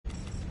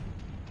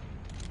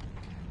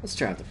Let's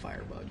try out the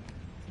Firebug.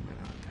 Why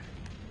not?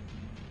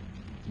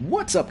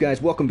 What's up, guys?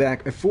 Welcome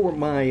back for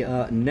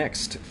my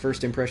next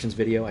first impressions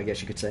video, I guess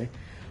you could say,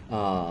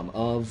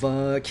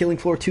 of Killing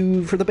Floor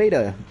 2 for the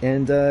beta.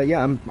 And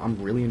yeah, I'm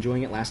really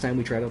enjoying it. Last time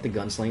we tried out the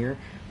Gunslinger.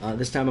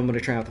 This time I'm going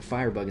to try out the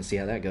Firebug and see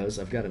how that goes.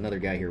 I've got another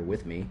guy here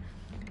with me,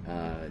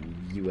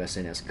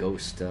 USNS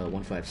Ghost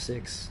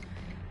 156.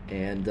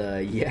 And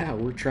yeah,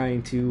 we're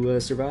trying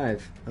to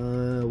survive.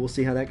 We'll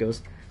see how that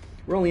goes.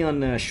 We're only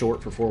on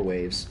short for 4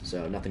 waves,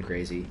 so nothing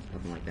crazy,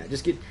 nothing like that.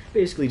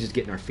 Basically just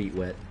getting our feet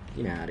wet.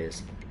 You know how it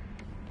is.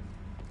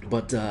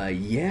 But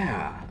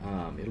yeah,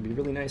 it'll be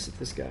really nice if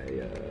this guy,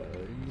 you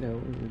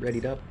know,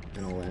 readied up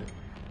and all that.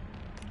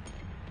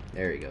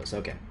 There he goes.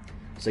 Okay.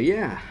 So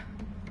yeah,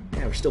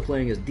 we're still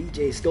playing as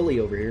DJ Scully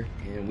over here,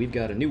 and we've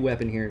got a new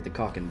weapon here, the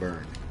Cock and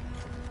Burn.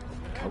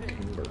 Cock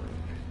and Burn.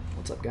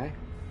 What's up, guy?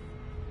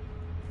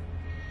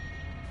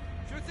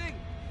 Sure thing.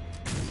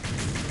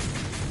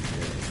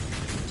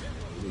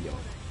 Here we go.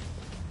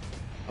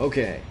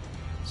 Okay.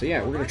 So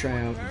yeah, we're gonna try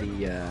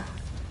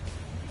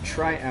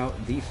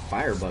out the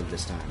Firebug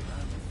this time.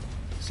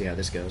 See how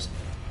this goes.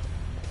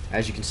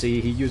 As you can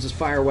see, he uses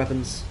fire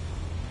weapons.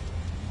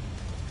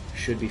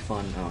 Should be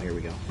fun. Oh, here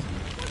we go.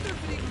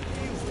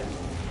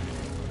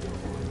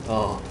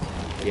 Oh,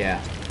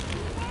 yeah.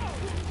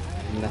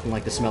 Nothing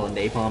like the smell of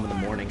napalm in the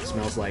morning. It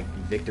smells like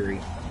victory.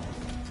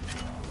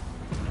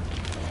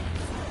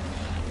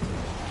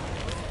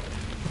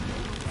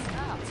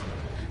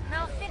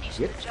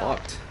 Get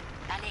fucked.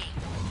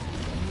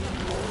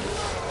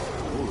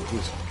 Oh,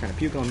 jeez. Trying to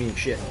puke on me and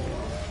shit.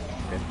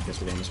 Okay, guess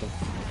we're going this way.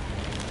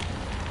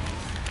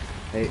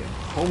 Hey,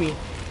 homie.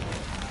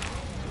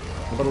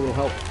 How about a little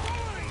help?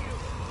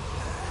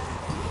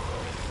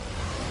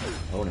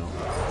 Oh no.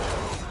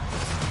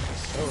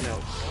 Oh no.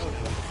 Oh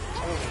no.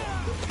 Oh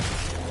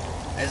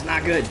no. It's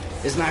not good.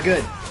 It's not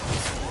good.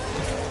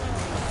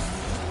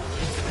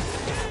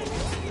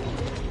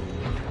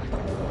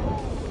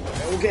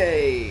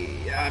 Okay.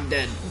 I'm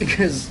dead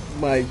because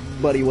my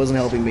buddy wasn't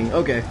helping me.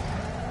 Okay.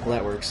 Well,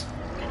 that works.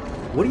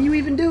 What are you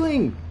even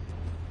doing?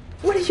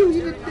 What are you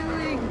even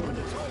doing?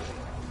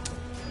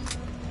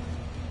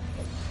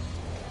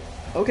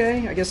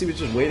 Okay, I guess he was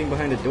just waiting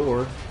behind a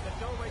door.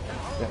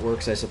 That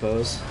works, I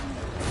suppose.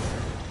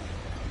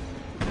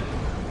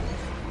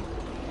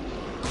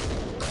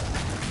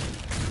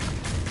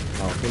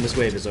 Oh, when this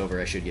wave is over,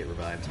 I should get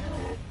revived.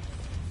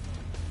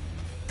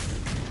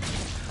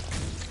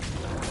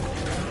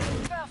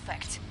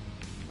 Perfect.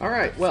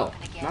 Alright, well,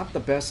 not the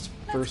best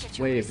first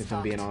wave, if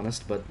I'm being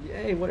honest, but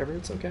hey, whatever,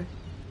 it's okay.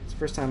 It's the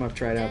first time I've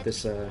tried out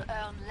this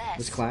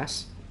this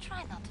class.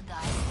 Try not to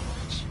die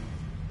so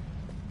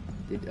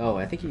much. Oh,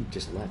 I think he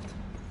just left.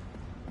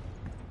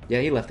 Yeah,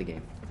 he left the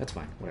game. That's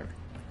fine, whatever.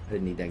 I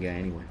didn't need that guy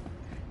anyway.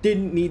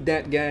 Didn't need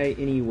that guy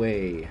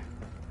anyway.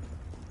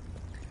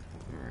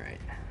 Alright.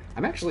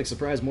 I'm actually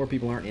surprised more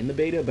people aren't in the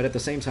beta, but at the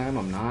same time,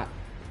 I'm not.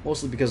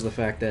 Mostly because of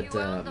the fact that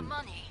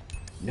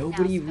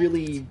nobody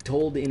really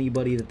told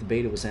anybody that the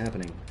beta was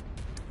happening.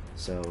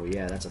 So,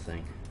 yeah, that's a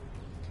thing.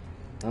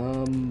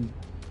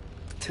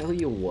 Tell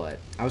you what.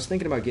 I was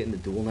thinking about getting the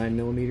dual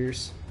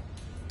 9mm.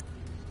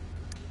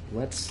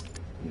 Let's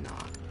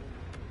not.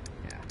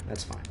 Yeah,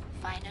 that's fine.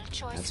 Final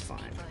choice. That's fine.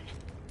 People.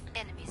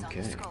 Enemies Okay.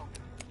 on the scope.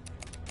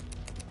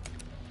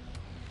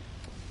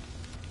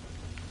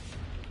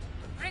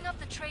 Bring up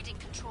the trading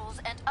controls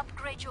and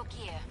upgrade your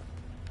gear.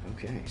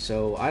 Okay,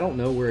 so I don't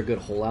know where a good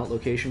holdout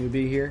location would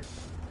be here.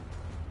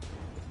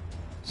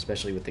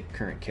 Especially with the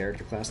current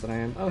character class that I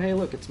am. Oh, hey,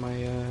 look, it's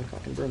my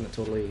Cock and Burn that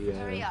totally,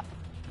 Hurry up.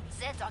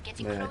 Zeds are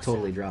getting closer.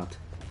 totally dropped.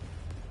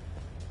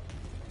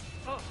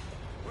 Oh,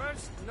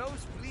 worst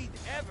nosebleed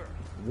ever.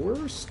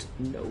 Worst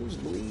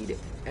nosebleed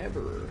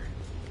ever.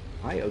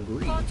 I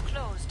agree. Port's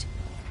closed.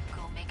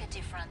 Go make a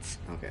difference.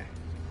 Okay.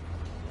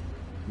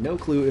 No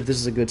clue if this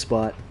is a good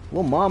spot.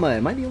 Well, Mama,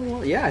 am I the only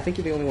one? Yeah, I think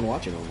you're the only one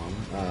watching, oh,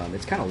 Mama.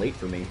 It's kind of late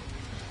for me,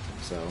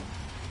 so...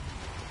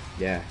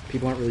 Yeah,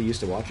 people aren't really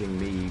used to watching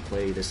me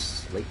play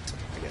this late,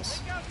 I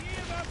guess.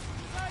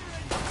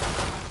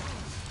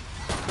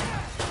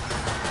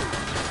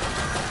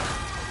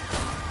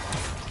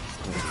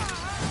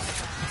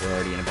 We're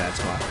already in a bad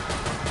spot.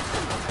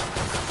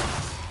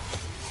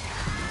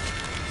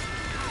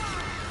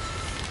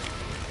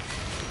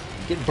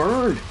 Get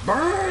burned!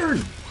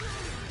 Burn!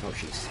 Oh,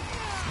 jeez.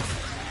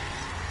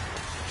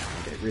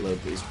 Okay, reload,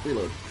 please.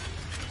 Reload.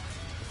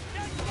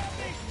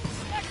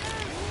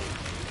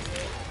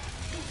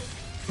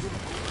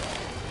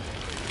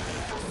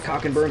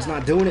 Cock and Burn's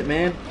not doing it,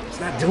 man. It's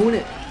not doing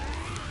it.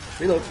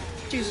 Reload.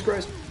 Jesus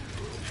Christ.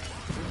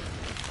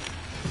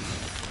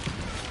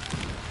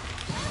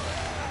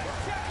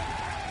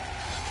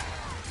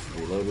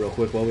 Reload real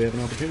quick while we have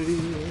an opportunity.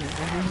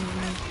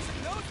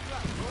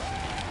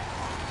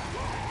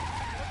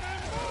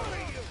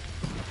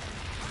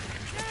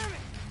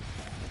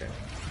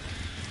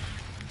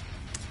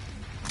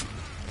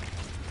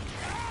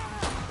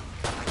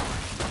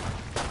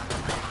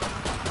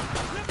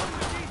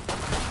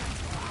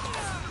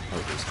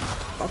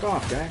 Fuck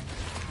off, guy.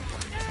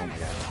 Oh my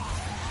god.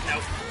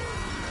 Nope.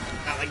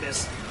 like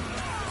this.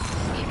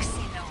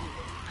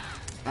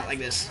 Not like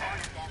this.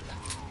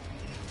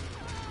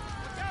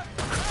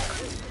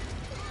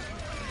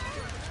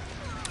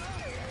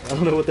 I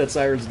don't know what that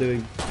siren's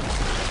doing.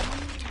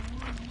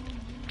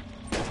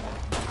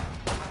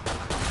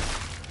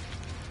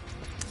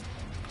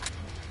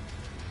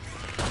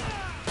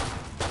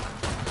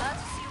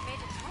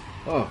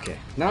 Okay,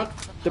 not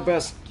the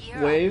best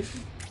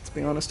wave, let's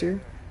be honest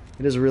here.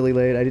 It is really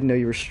late. I didn't know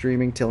you were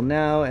streaming till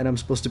now, and I'm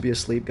supposed to be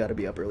asleep. Gotta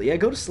be up early. Yeah,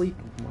 go to sleep.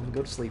 Mom,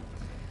 go to sleep.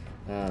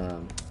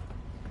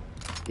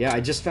 Yeah, I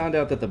just found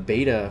out that the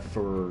beta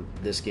for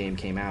this game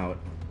came out,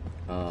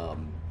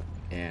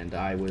 and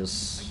I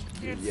was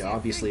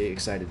obviously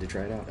excited to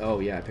try it out. Oh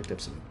yeah, I picked up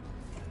some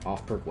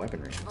off-perk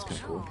weaponry. That's kind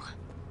of cool.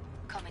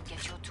 Come and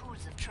get your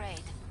tools of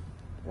trade.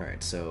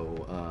 Alright,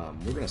 so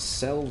we're going to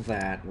sell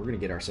that. We're going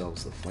to get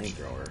ourselves the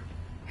flamethrower.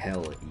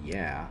 Hell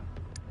yeah.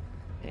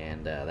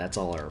 And that's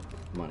all our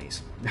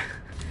monies.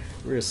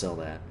 We're going to sell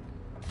that.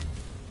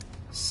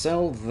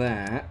 Sell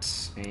that,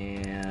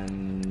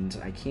 and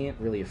I can't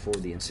really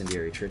afford the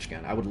incendiary trench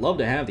gun. I would love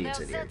to have the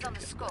incendiary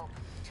trench gun.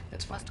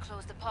 That's fine.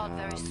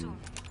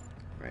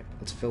 Right,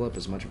 let's fill up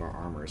as much of our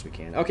armor as we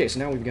can. Okay, so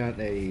now we've got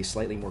a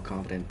slightly more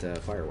competent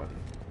fire weapon.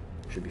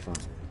 Should be fun.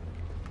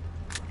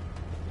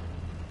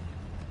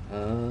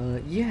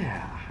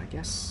 Yeah, I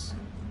guess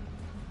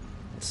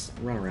let's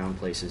run around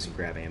places and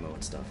grab ammo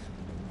and stuff.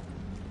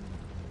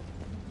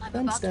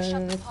 Fun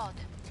stuff.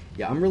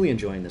 Yeah, I'm really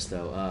enjoying this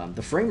though.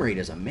 The frame rate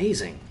is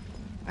amazing,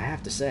 I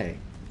have to say.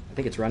 I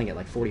think it's running at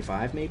like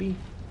 45 maybe.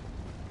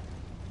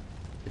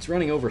 It's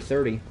running over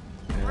 30.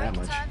 Not that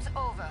much. Time's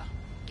over.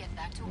 Get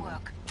back to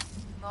work.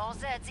 More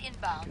Zeds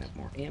inbound. Can have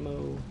more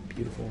ammo.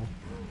 Beautiful.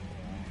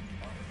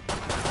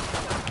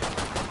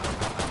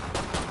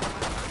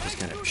 Just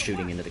kind of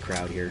shooting into the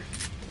crowd here.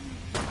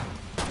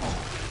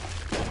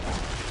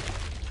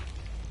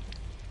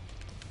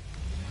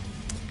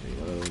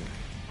 Reload.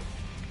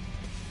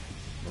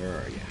 Where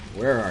are you?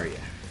 Where are you?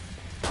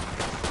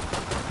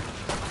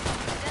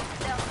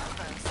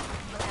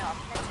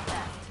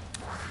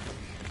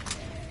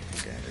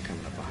 Okay, they're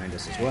coming up behind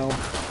us as well.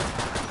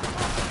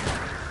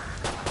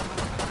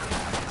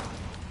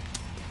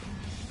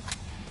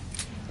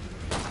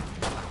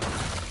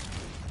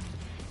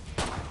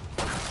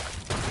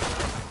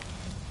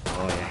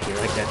 Oh yeah, you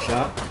like that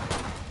shot?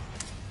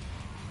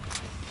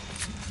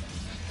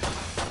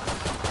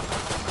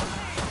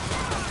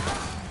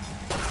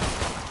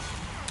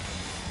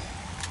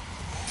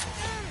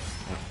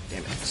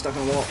 Stuck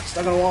on a wall.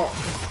 Stuck on a wall.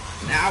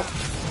 Now.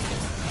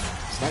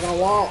 Stuck on a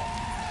wall.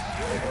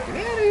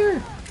 Get out of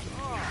here.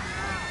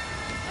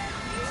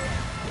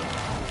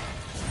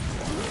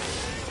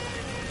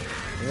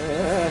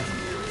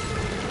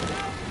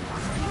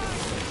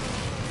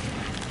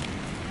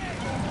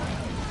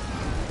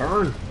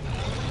 Burn.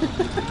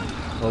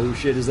 Oh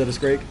shit, is that a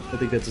Scrake? I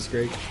think that's a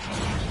Scrake.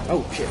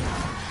 Oh shit.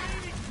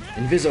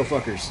 Inviso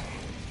fuckers.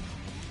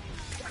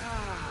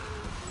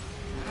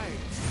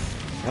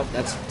 Nope,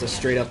 that's a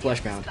straight up flesh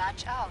bound.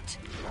 Nice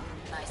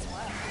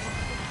work.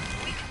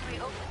 We can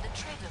reopen the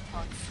trigger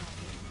pod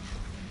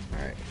soon.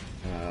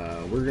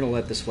 Alright. We're gonna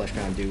let this flesh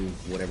pound do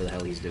whatever the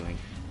hell he's doing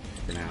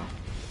for now.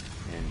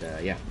 And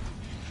yeah.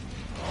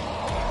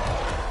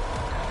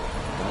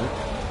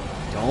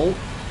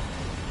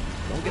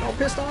 Don't get all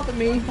pissed off at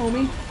me,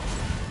 homie.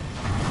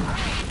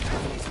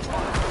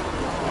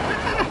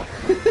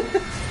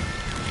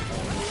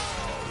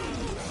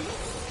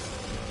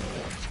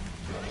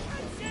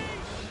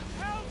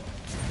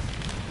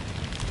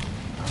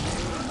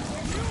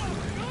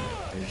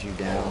 There's you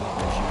down.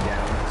 There's you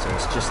down. So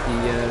it's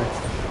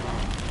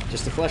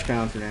just the flesh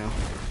pound for now.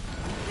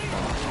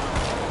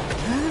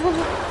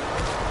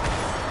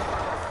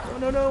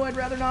 No, no, I'd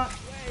rather not.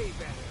 Way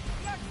better.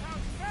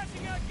 Bloodhound's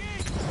crashing our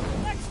gate.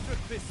 Extra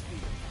crispy.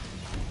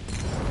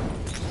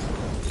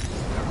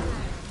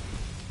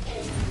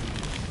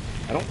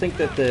 I don't think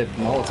that the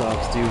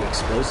Molotovs do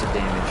explosive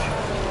damage.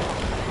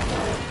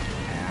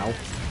 Ow.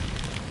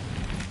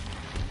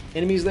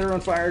 Enemies that are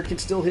on fire can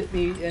still hit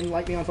me and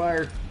light me on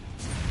fire.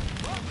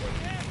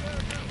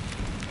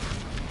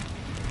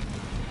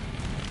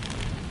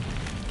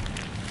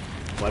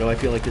 Why do I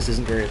feel like this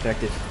isn't very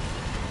effective?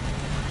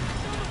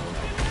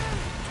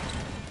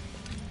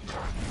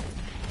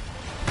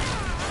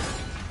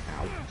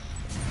 Ow.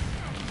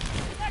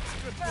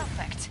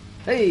 Perfect.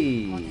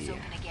 Hey!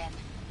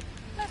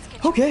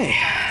 Okay.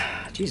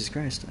 Jesus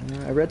Christ.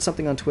 I read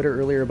something on Twitter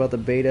earlier about the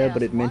beta,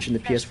 but it mentioned the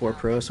PS4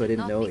 Pro, so I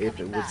didn't know if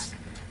it was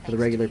for the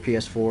regular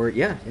PS4.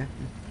 Yeah.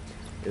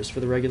 It was for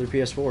the regular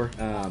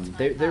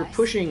PS4. They're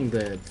pushing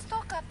the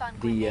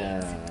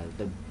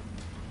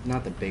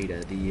not the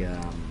beta,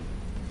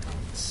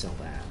 let's sell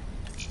that.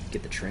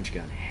 Get the trench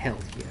gun. Hell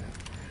yeah.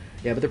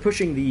 Yeah, but they're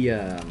pushing the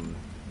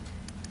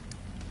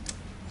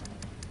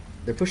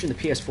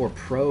PS4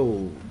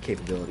 Pro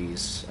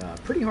capabilities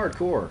pretty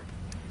hardcore,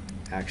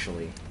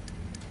 actually.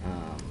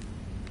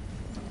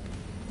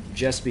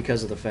 Just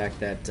because of the fact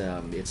that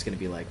it's going to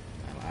be like,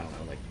 I don't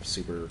know, like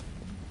super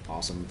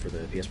awesome for the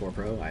PS4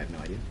 Pro. I have no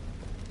idea.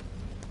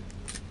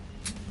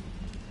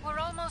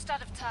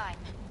 out of time.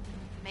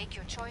 Make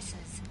your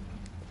choices.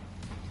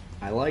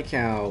 I like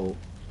how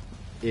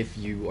if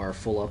you are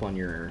full up on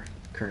your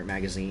current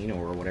magazine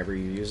or whatever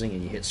you're using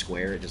and you hit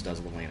square, it just does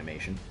a little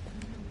animation.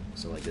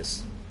 So like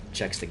this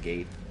checks the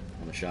gate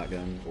on the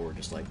shotgun or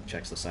just like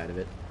checks the side of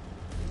it.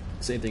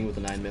 Same thing with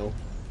the 9mm.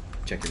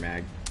 Check your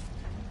mag.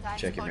 Time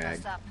Check to your pull mag.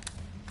 us up.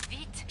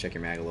 Vite. Check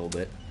your mag a little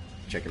bit.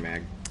 Check your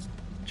mag.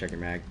 Check your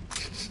mag.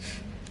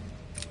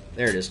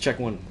 There it is. Check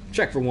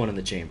for one in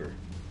the chamber.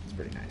 It's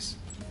pretty nice.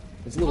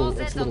 It's little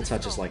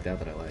touches like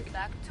that I like.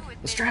 Back to it.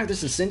 Let's try out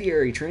this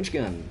incendiary trench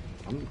gun.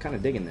 I'm kind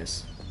of digging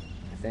this.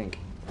 I think.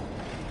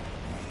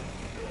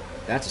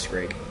 That's a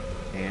scrake.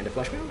 And a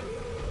fleshbound?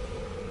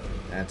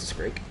 That's a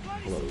scrake.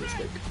 Hello,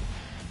 scrake.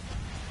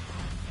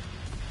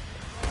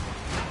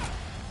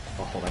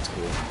 Oh, that's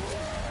cool.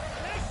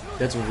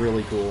 That's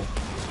really cool.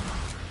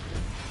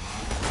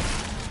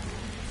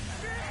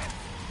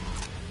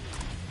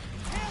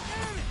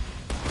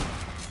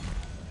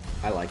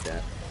 I like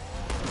that.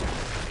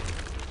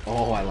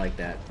 Oh, I like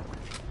that.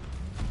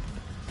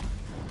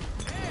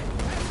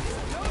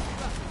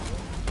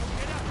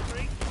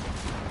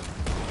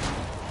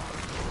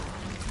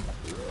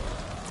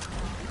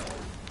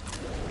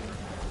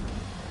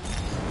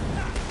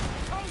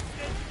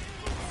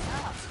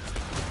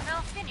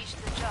 Now finish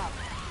the job.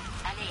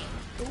 Allez.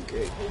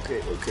 Okay.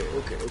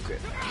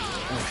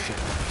 Oh, shit.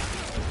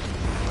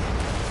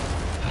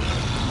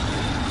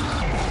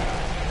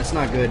 That's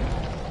not good.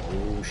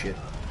 Oh, shit.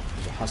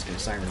 There's a husk and a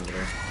siren over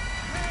there.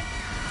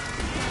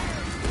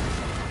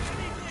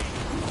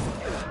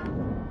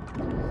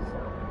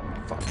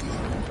 Fuck.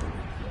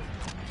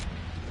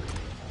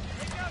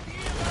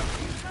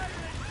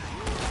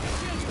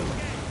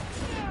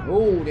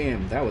 Oh,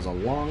 damn. That was a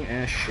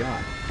long-ass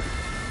shot.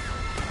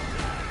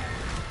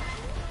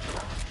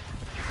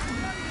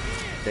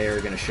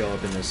 They're gonna show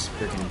up in this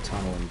freaking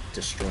tunnel and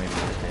destroy me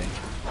everything.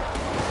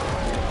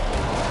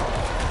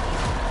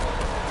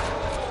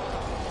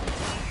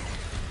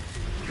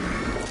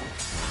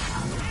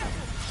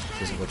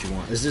 This isn't what you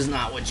want. This is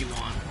not what you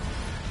want.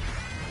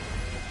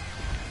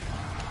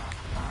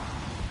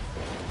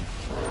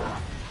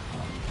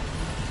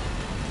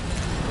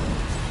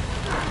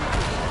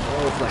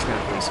 Oh,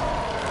 flashback, please.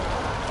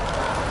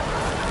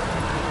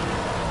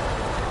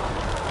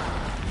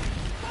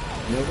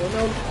 No.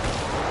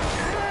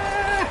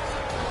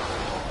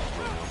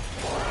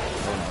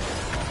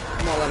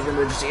 I'm all out of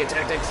emergency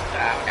tactics.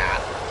 Oh,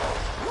 God.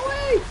 No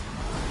way!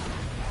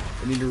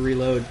 I need to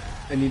reload.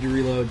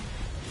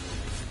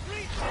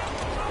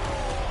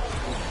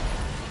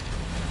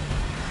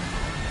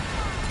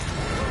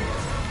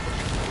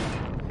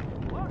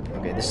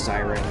 Okay, this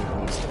siren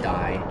needs to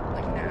die,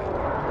 like, now.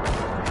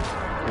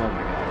 Oh,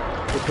 my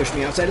God. They pushed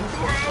me outside of the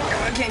door. Oh,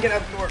 God, I can't get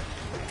out the door.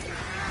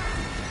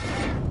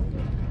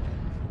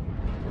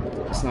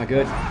 It's not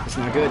good. I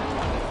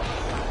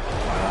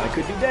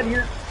could be dead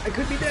here.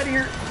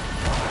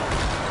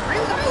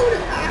 Reload!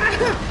 Ah!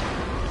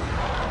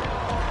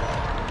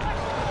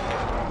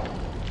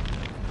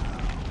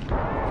 Oh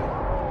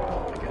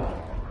my God.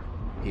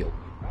 Heal.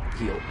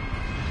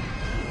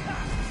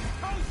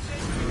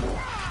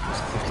 This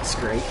fucking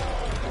scrape.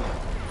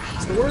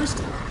 It's the worst.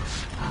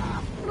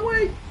 Run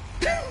away!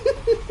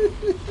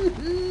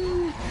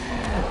 Ooh,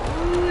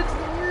 it's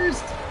the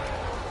worst.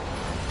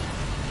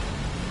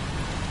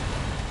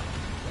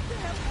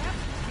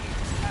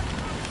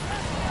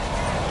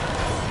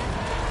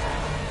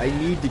 I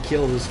need to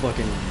kill this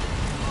fucking...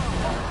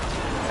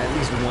 at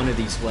least one of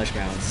these flesh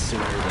mounts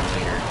sooner than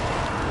later.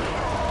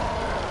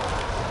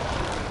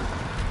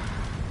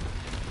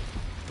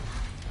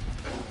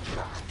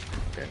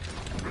 Okay.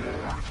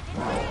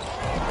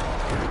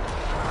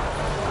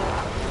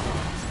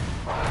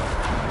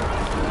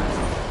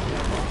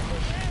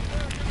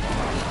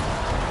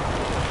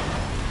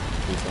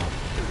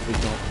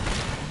 Please don't.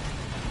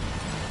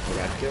 Oh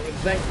God, kill the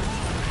thing.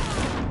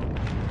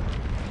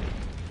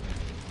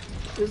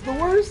 Is the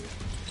worst.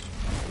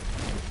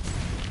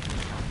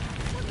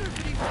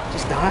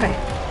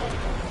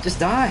 Just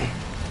die.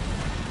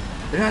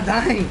 They're not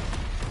dying.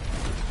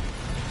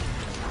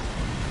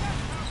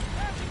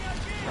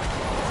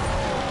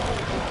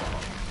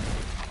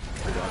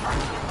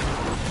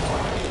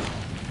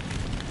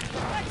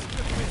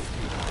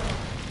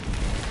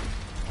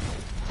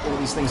 One of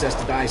these things has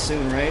to die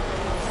soon, right?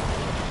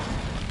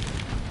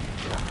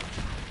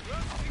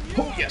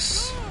 Oh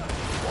yes.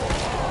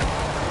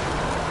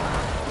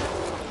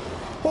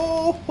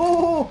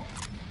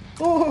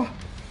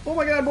 Oh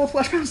my God, both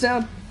flashbangs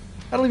down.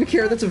 I don't even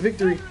care, that's a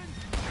victory.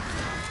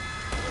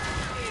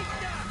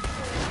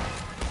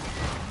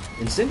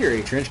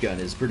 Incendiary trench gun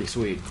is pretty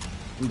sweet.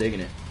 I'm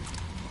digging it.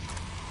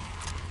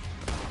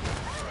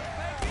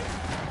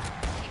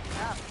 Keep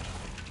it up.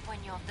 When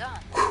you're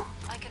done,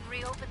 I can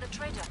reopen the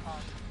trader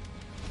pod.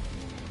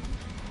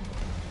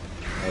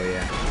 Oh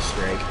yeah,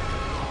 strike.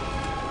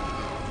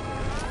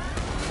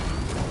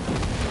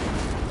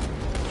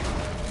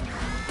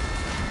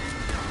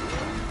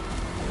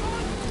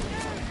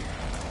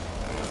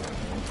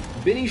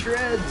 Benny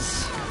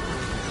Shreds!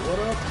 What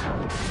up?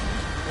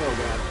 Oh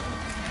God.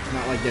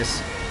 Not like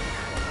this.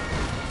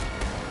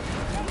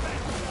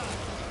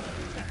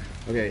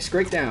 Okay,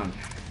 scrape down.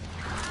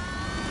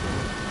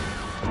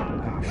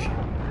 Oh, shit.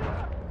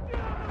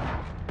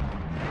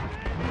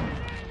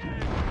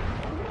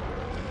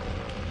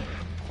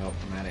 Oh,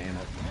 I'm out of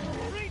ammo.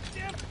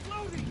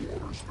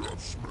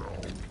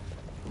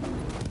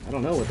 I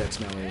don't know what that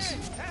smell is.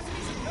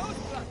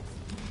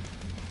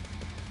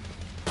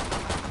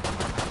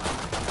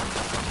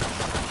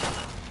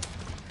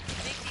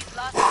 Make these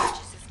last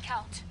purchases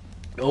count.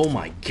 Oh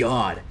my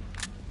god.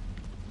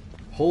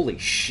 Holy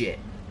shit.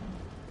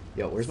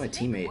 Yo, where's my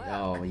teammate?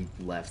 Oh, he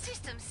left.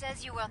 System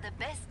says you are the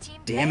best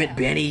team Damn it,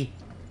 player. Benny.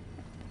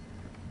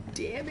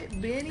 Damn it,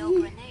 Benny. No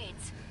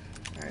grenades.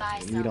 Buy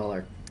Alright, we some. need all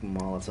our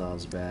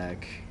Molotovs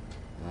back.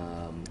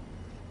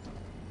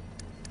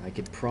 I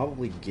could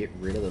probably get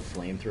rid of the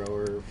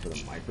flamethrower for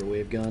the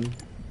microwave gun.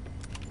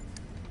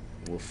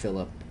 We'll fill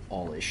up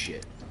all this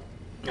shit.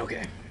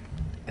 Okay.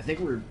 I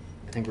think we're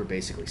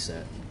basically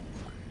set.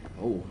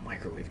 Oh,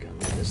 microwave gun.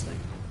 Look at this thing.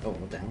 Oh,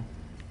 what the hell?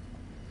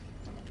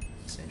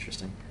 It's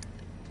interesting.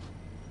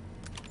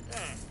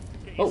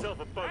 Get Oh.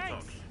 yourself a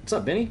Botox. What's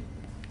up, Benny?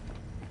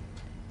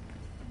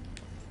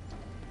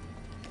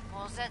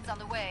 More Zeds on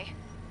the way.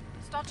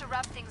 Start to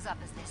wrap things up,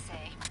 as they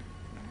say.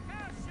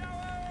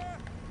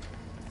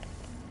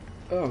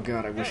 Oh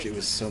god, I wish it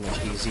was so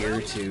much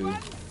easier to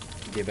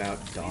give out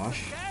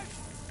Dosh.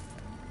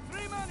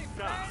 Free money,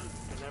 friends.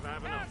 Can never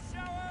have enough.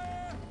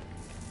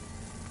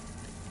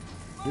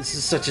 This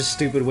is such a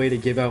stupid way to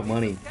give out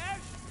money.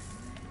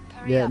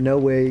 Hurry Yeah, up. no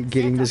way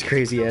getting this Zeds are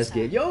crazy ass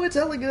closer. game. Yo, it's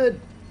hella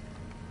good!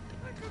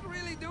 I could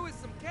really do with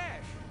some cash.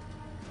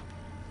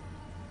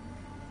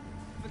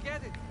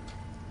 Forget it.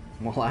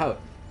 I'm all out.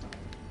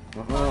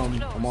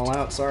 I'm all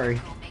out, sorry.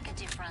 Will make a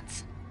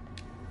difference.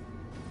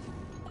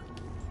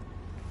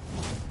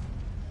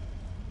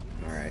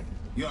 Alright.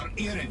 Your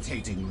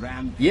irritating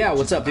rampage Yeah,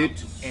 what's up, is dude?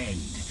 about to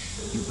end.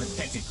 You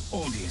pathetic,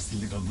 odious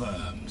little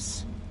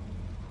worms.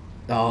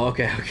 Oh,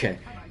 okay.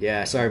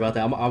 Yeah, sorry about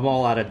that. I'm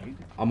all out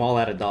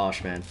of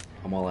Dosh, man.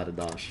 I'm all out of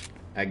Dosh.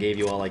 I gave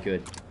you all I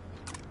could.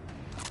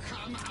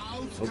 Come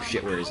out, Oh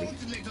shit, where is he?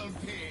 little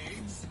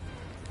pigs.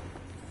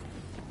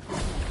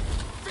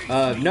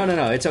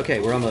 No, it's okay.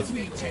 We're on the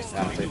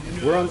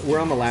we're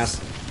on the last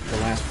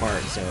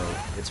part, so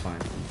it's fine.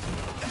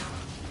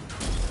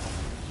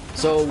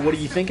 So, what are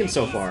you thinking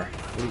so far?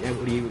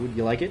 What do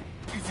you like it?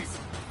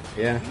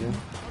 Yeah.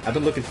 I've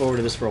been looking forward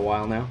to this for a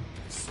while now.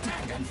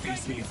 Stand and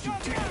face me if you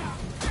dare.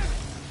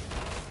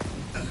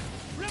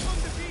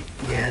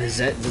 Yeah, the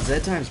Z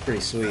time's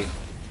pretty sweet.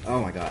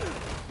 Oh my god,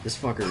 this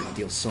fucker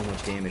deals so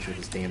much damage with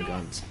his damn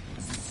guns.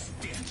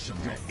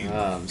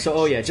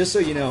 Oh yeah, just so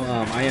you know,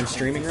 I am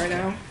streaming right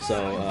now,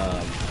 so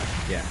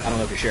yeah, I don't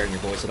know if you're sharing your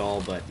voice at all,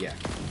 but yeah.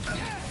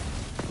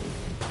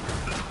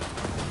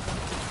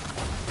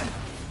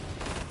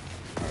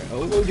 Alright,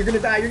 oh, you're gonna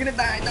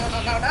die,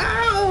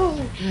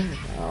 no!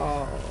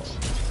 Oh.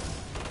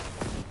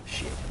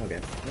 Shit, okay.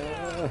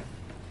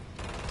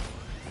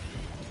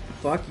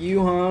 Fuck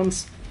you,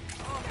 Hans.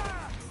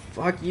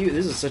 Fuck you,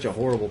 this is such a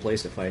horrible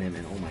place to fight him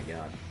in, oh my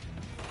god.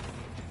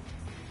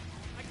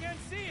 I can't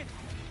see it.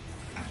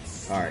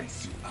 Alright.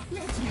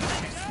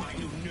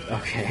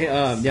 Okay,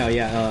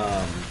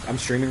 yeah, I'm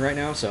streaming right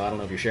now, so I don't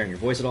know if you're sharing your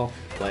voice at all,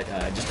 but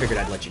I just figured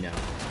I'd let you know.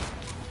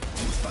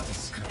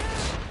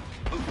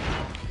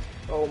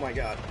 Oh my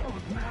god.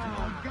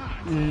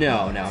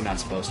 No, I'm not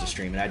supposed to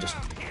stream it,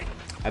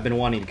 I've been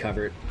wanting to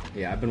cover it.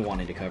 Yeah, I've been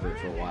wanting to cover it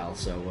for a while,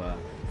 so,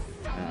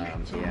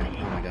 yeah.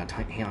 Oh my god,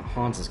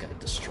 Hans is gonna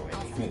destroy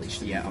me. Holy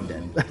shit, yeah, I'm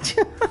dead.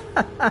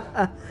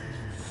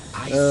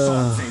 I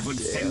thought they would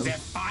send their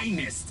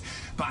finest,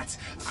 but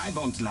I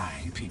won't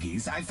lie,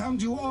 piggies. I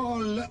found you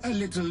all a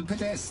little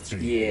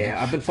pedestrian. Yeah,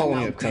 I've been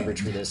following Now up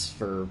coverage then. for this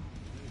for...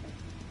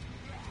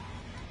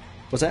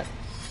 What's that?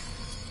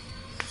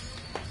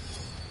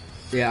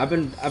 Yeah, I've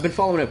been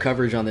following up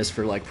coverage on this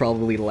for like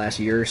probably the last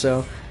year or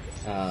so.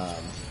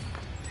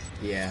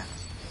 Yeah.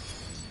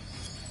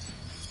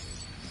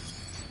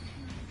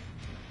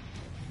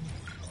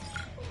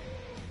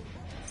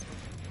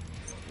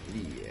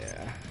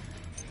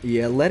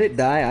 Yeah, Let It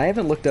Die. I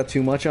haven't looked up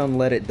too much on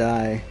Let It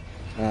Die.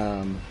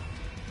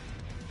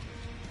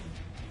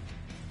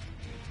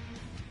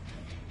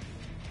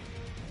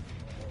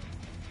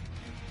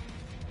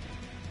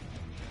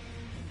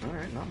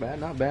 Alright,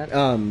 not bad.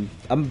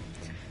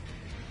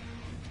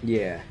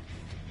 Yeah.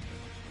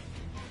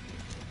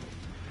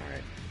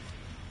 Alright.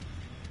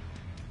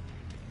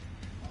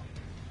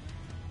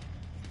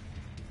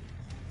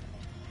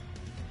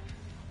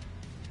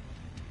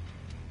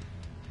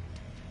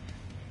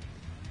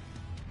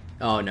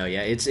 Oh no,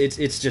 yeah, it's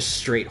just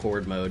straight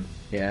horde mode.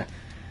 Yeah.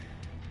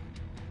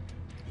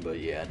 But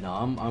yeah, no,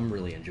 I'm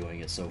really enjoying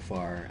it so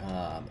far.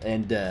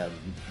 And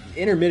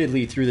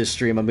intermittently through this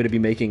stream, I'm going to be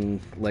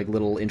making like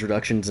little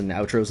introductions and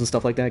outros and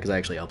stuff like that because I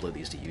actually upload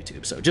these to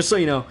YouTube. So just so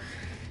you know,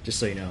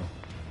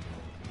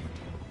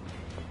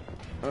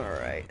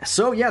 Alright,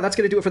 so yeah, that's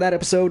going to do it for that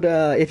episode.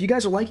 If you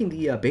guys are liking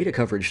the beta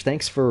coverage,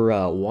 thanks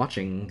for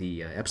watching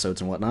the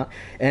episodes and whatnot.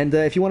 And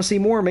if you want to see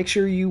more, make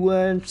sure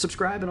you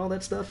subscribe and all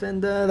that stuff,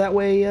 and that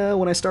way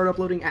when I start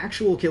uploading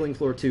actual Killing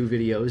Floor 2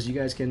 videos, you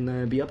guys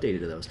can be updated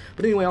to those.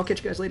 But anyway, I'll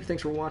catch you guys later.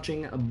 Thanks for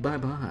watching.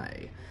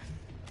 Bye-bye.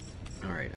 Alright.